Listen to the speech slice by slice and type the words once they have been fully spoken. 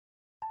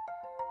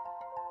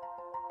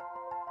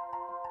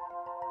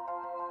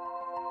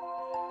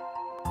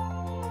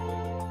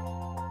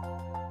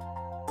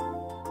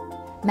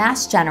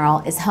Mass General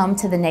is home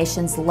to the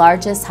nation's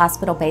largest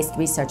hospital-based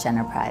research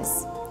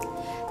enterprise.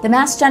 The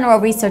Mass General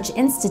Research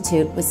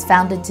Institute was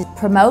founded to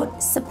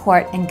promote,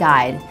 support, and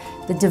guide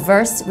the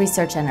diverse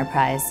research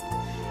enterprise.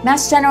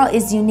 Mass General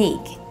is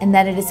unique in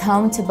that it is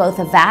home to both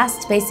a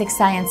vast basic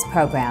science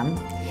program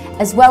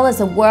as well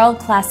as a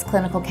world-class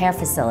clinical care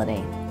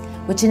facility,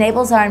 which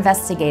enables our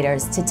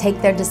investigators to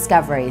take their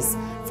discoveries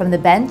from the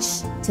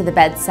bench to the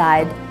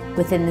bedside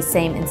within the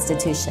same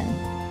institution.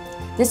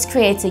 This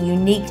creates a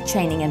unique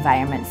training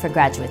environment for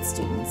graduate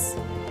students.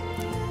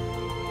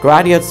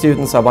 Graduate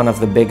students are one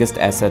of the biggest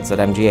assets at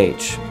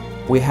MGH.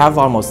 We have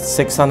almost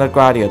 600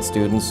 graduate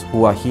students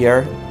who are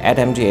here at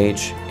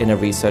MGH in a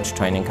research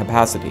training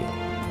capacity.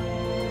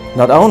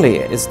 Not only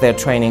is their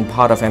training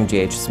part of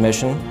MGH's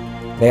mission,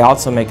 they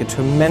also make a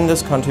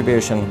tremendous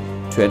contribution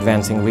to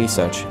advancing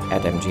research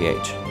at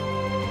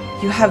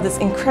MGH. You have this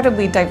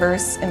incredibly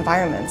diverse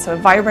environment, so a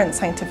vibrant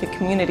scientific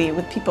community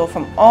with people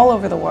from all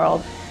over the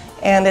world.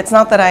 And it's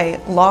not that I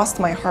lost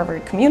my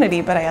Harvard community,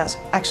 but I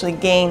actually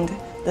gained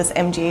this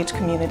MGH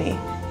community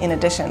in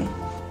addition.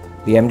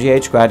 The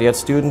MGH Graduate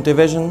Student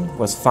Division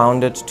was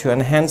founded to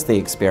enhance the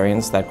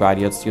experience that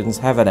graduate students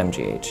have at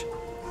MGH.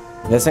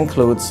 This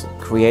includes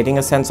creating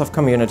a sense of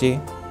community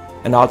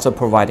and also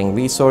providing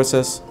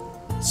resources,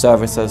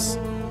 services,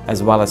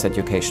 as well as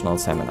educational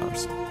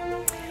seminars.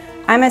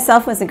 I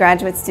myself was a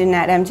graduate student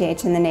at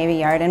MGH in the Navy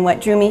Yard, and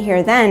what drew me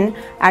here then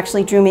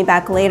actually drew me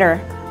back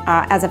later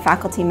as a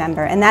faculty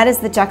member, and that is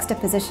the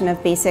juxtaposition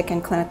of basic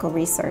and clinical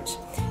research.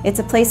 It's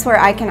a place where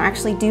I can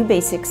actually do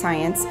basic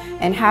science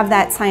and have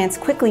that science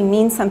quickly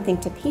mean something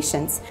to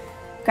patients.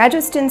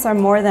 Graduate students are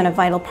more than a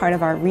vital part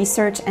of our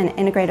research and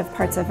integrative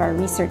parts of our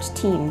research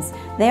teams.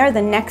 They are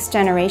the next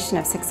generation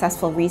of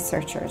successful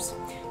researchers.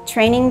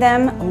 Training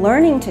them,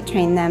 learning to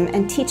train them,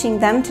 and teaching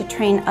them to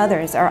train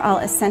others are all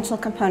essential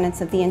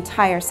components of the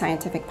entire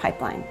scientific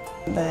pipeline.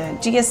 The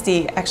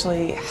GSD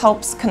actually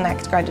helps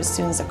connect graduate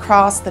students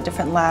across the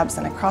different labs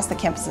and across the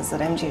campuses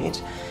at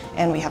MGH.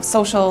 And we have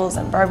socials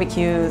and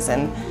barbecues,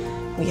 and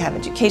we have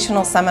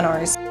educational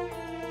seminars.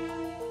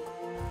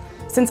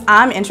 Since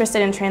I'm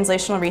interested in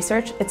translational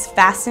research, it's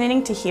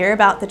fascinating to hear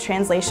about the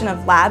translation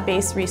of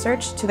lab-based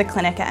research to the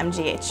clinic at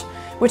MGH,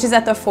 which is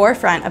at the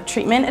forefront of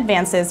treatment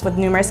advances with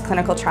numerous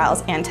clinical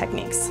trials and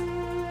techniques.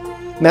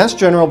 Mass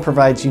General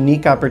provides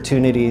unique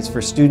opportunities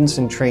for students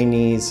and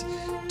trainees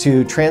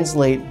to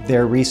translate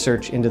their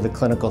research into the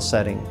clinical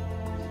setting.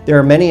 There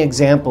are many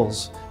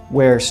examples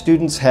where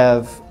students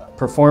have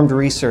performed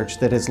research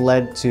that has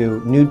led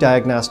to new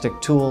diagnostic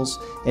tools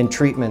and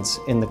treatments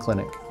in the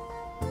clinic.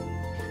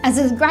 As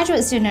a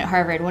graduate student at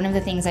Harvard, one of the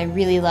things I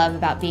really love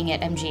about being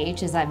at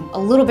MGH is I'm a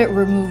little bit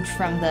removed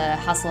from the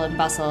hustle and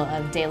bustle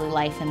of daily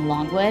life in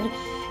Longwood,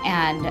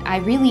 and I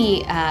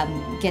really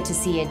get to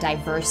see a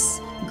diverse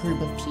group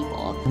of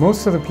people.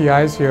 Most of the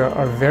PIs here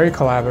are very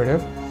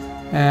collaborative,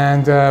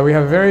 and we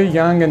have a very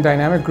young and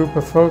dynamic group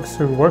of folks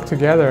who work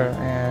together,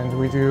 and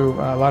we do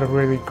a lot of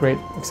really great,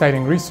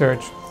 exciting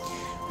research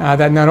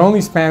that not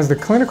only spans the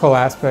clinical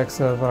aspects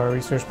of our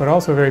research, but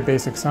also very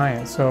basic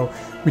science. So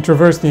we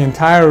traverse the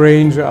entire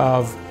range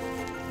of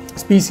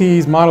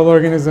species, model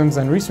organisms,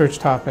 and research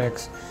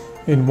topics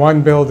in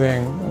one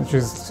building, which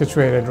is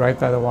situated right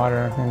by the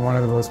water in one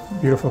of the most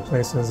beautiful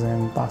places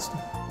in Boston.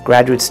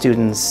 Graduate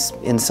students,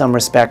 in some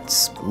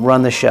respects,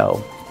 run the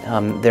show.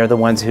 They're the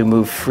ones who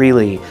move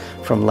freely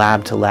from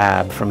lab to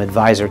lab, from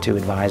advisor to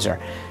advisor,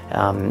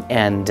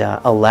 and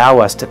allow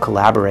us to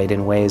collaborate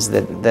in ways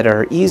that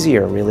are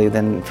easier, really,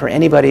 than for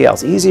anybody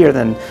else, easier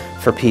than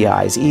for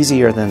PIs,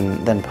 easier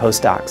than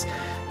postdocs.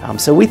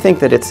 So we think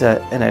that it's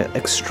an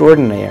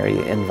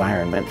extraordinary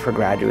environment for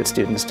graduate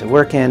students to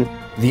work in.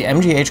 The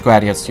MGH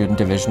Graduate Student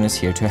Division is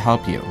here to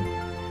help you.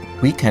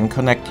 We can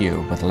connect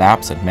you with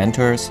labs and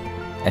mentors,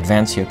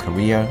 advance your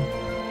career,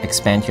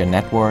 expand your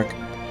network,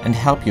 and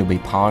help you be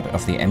part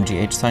of the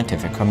MGH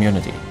scientific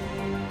community.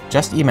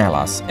 Just email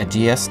us at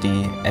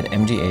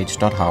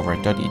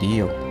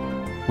gsd@mgh.harvard.edu.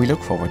 We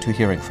look forward to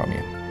hearing from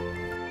you.